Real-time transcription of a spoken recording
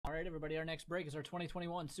right, everybody, our next break is our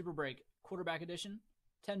 2021 Super Break Quarterback Edition,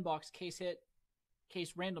 10-box case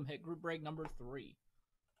random hit group break number 3.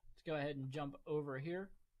 Let's go ahead and jump over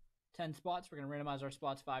here. 10 spots. We're going to randomize our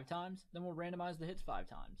spots 5 times. Then we'll randomize the hits 5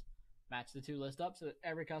 times. Match the 2 lists up so that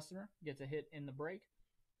every customer gets a hit in the break.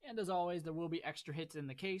 And as always, there will be extra hits in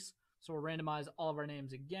the case. So we'll randomize all of our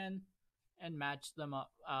names again and match them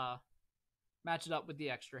up. Match it up with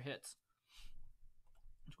the extra hits.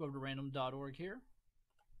 Let's go over to random.org here.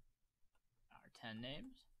 Our 10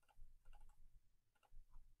 names.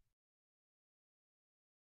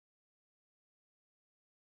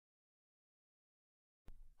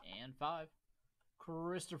 And 5.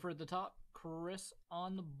 Christopher at the top, Chris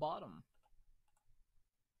on the bottom.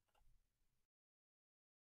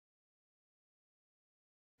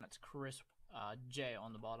 That's Chris J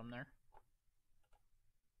on the bottom there.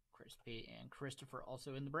 Chris P and Christopher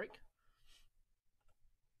also in the break.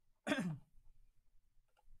 Alright,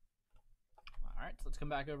 so let's come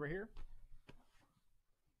back over here.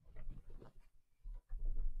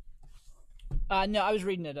 No, I was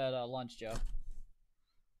reading it at lunch, Joe.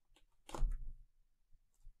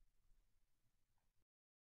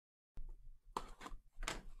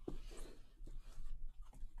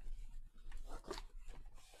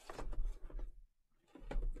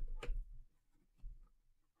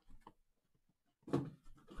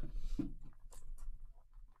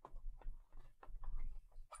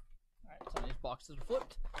 Some of these boxes are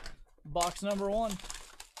flipped. Box number 1.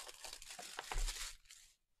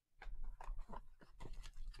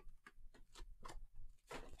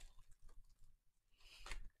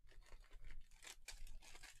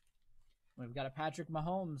 We've got a Patrick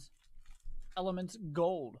Mahomes Elements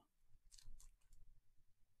Gold.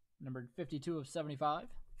 Numbered 52 of 75.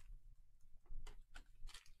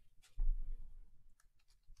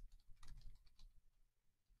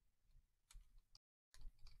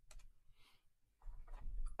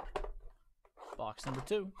 Box number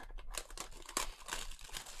 2.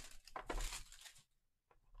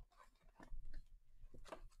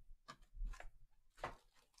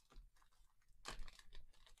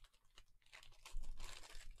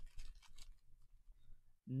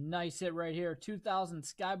 Nice hit right here. 2000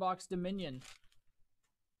 Skybox Dominion.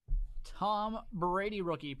 Tom Brady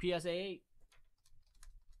rookie, PSA 8.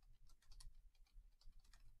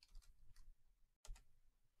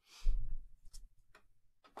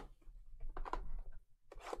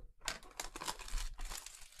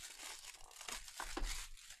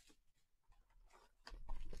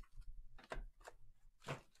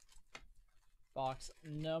 Box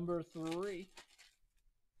number 3.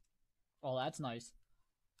 Oh, that's nice.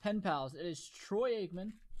 Pen Pals. It is Troy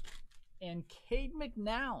Aikman and Cade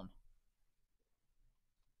McNown.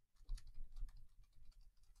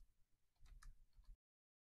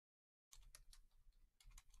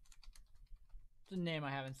 It's a name I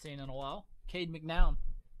haven't seen in a while. Cade McNown.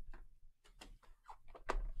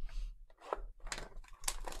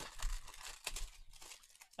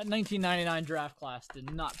 That 1999 draft class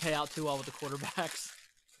did not pay out too well with the quarterbacks.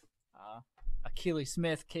 Akili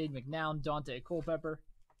Smith, Cade McNown, Dante Culpepper.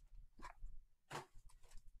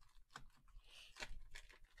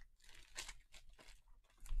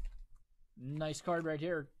 Nice card right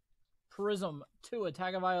here. Prism 2,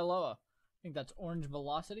 Tagovailoa. I think that's Orange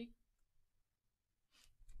Velocity.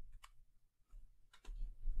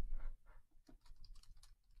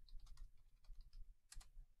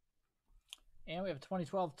 And we have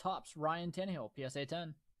 2012 Topps Ryan Tannehill, PSA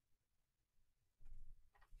 10.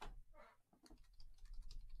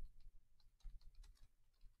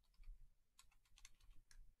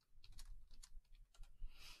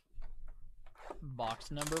 Box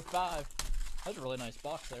number 5. That's a really nice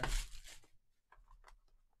box there.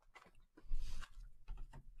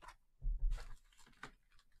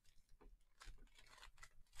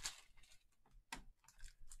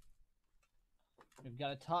 We've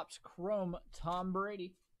got a Topps Chrome Tom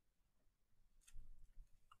Brady.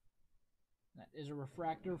 That is a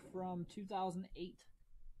refractor from 2008.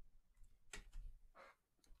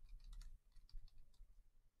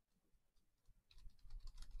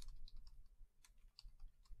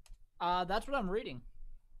 That's what I'm reading.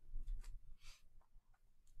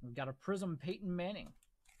 We've got a Prism Peyton Manning.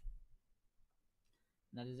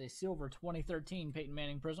 That is a silver 2013 Peyton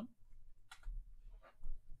Manning Prism.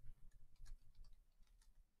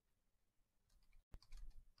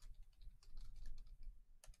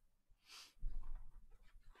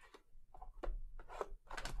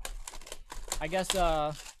 I guess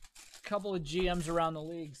a couple of GMs around the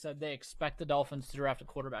league said they expect the Dolphins to draft a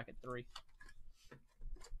quarterback at 3.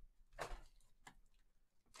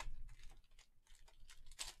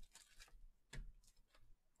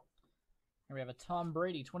 Here we have a Tom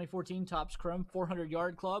Brady 2014 Topps Chrome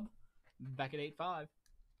 400-yard club. Back at 8.5.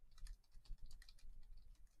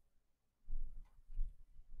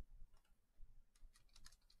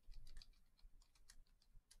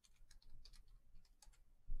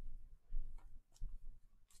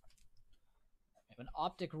 We have an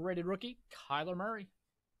optic rated rookie, Kyler Murray.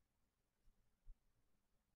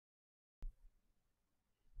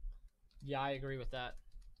 Yeah, I agree with that.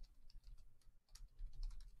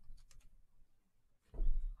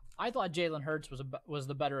 I thought Jalen Hurts was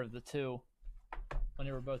the better of the two when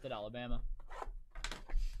they were both at Alabama.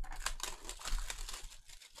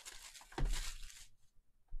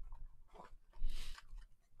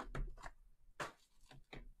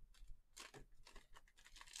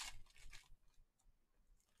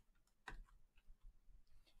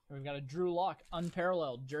 We've got a Drew Lock,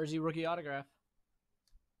 unparalleled jersey rookie autograph.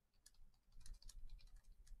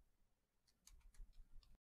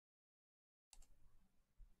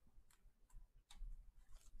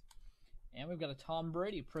 And we've got a Tom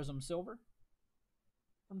Brady Prism Silver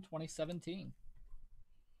from 2017.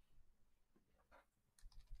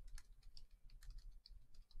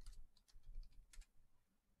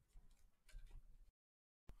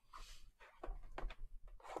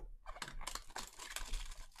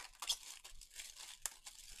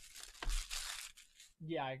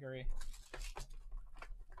 Yeah, I agree.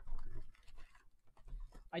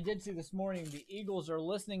 I did see this morning the Eagles are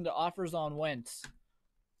listening to offers on Wentz,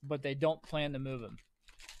 but they don't plan to move him.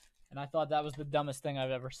 And I thought that was the dumbest thing I've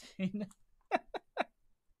ever seen.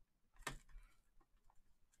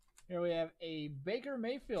 Here we have a Baker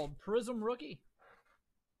Mayfield Prism rookie.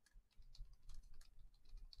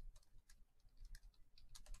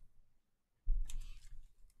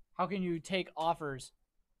 How can you take offers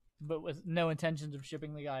but with no intentions of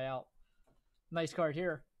shipping the guy out? Nice card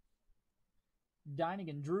here.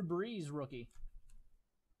 Dining Drew Brees rookie.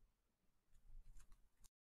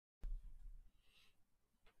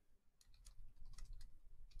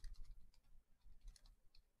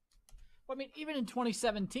 Well, I mean, even in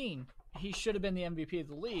 2017, he should have been the MVP of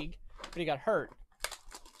the league, but he got hurt.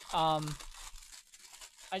 I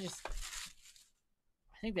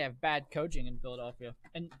think they have bad coaching in Philadelphia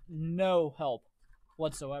and no help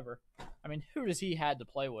whatsoever. I mean, who does he had to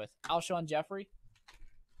play with? Alshon Jeffrey?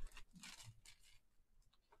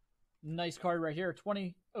 Nice card right here.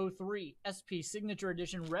 2003 SP Signature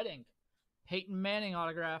Edition Red Ink. Peyton Manning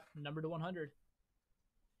autograph, numbered to 100.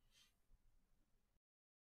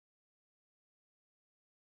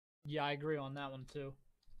 Yeah, I agree on that one too.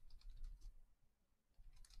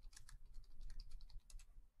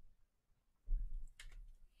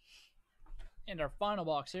 And our final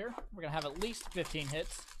box here, we're going to have at least 15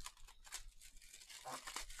 hits.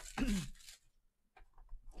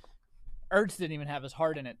 Ertz didn't even have his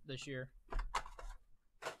heart in it this year.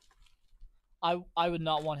 I would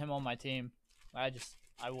not want him on my team. I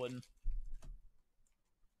wouldn't.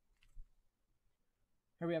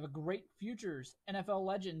 Here we have a Great Futures NFL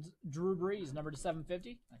Legends Drew Brees, number to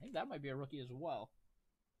 750. I think that might be a rookie as well.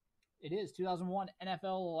 It is 2001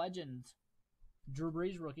 NFL Legends Drew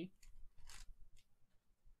Brees rookie,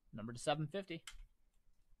 number to 750.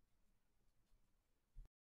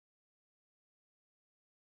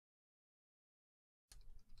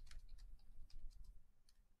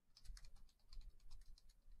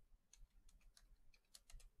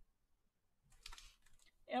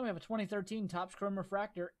 And we have a 2013 Topps Chrome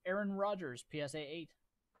Refractor, Aaron Rodgers, PSA 8.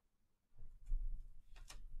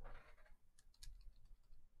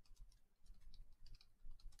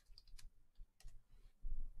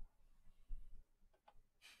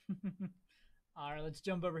 All right, let's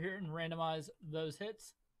jump over here and randomize those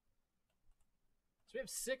hits. So we have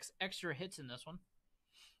 6 extra hits in this one.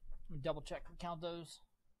 Let me double check and count those.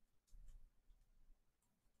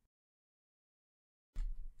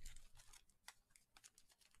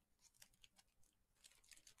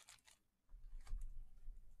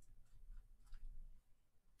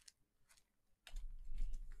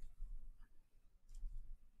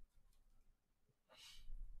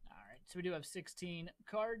 All right, so we do have 16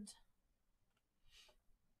 cards.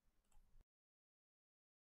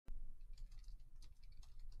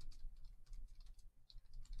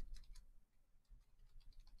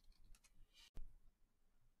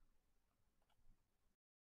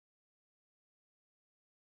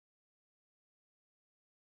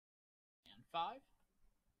 And 5.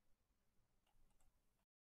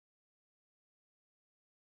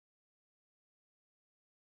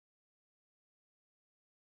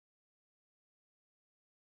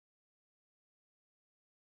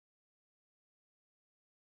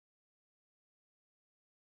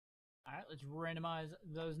 All right, let's randomize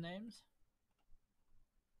those names.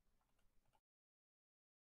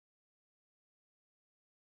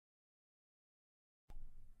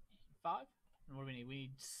 5. And what do we need? We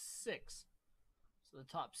need 6. So the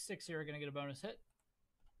top 6 here are going to get a bonus hit.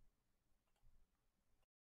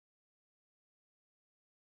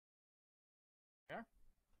 There.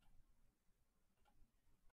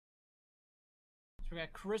 So we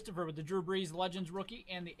got Christopher with the Drew Brees Legends rookie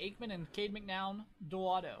and the Aikman and Cade McNown dual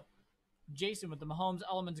auto. Jason with the Mahomes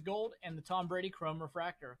Elements Gold and the Tom Brady Chrome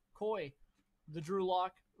Refractor. Coy, the Drew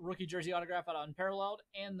Lock rookie jersey autograph out of Unparalleled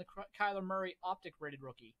and the Kyler Murray Optic rated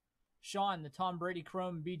rookie. Sean, the Tom Brady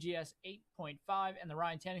Chrome BGS 8.5 and the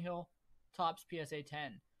Ryan Tannehill Topps PSA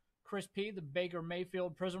 10. Chris P, the Baker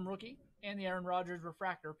Mayfield Prism rookie and the Aaron Rodgers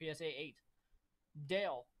Refractor PSA 8.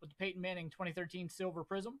 Dale with the Peyton Manning 2013 Silver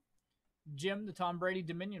Prism. Jim, the Tom Brady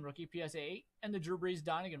Dominion rookie PSA 8 and the Drew Brees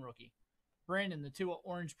Donegan rookie. Brandon, the Tua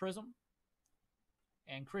Orange Prism.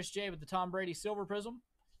 And Chris J with the Tom Brady Silver Prism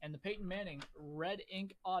and the Peyton Manning Red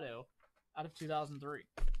Ink Auto out of 2003.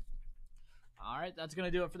 All right, that's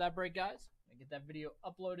going to do it for that break, guys. I get that video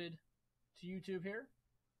uploaded to YouTube here.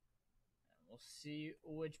 And we'll see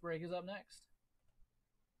which break is up next.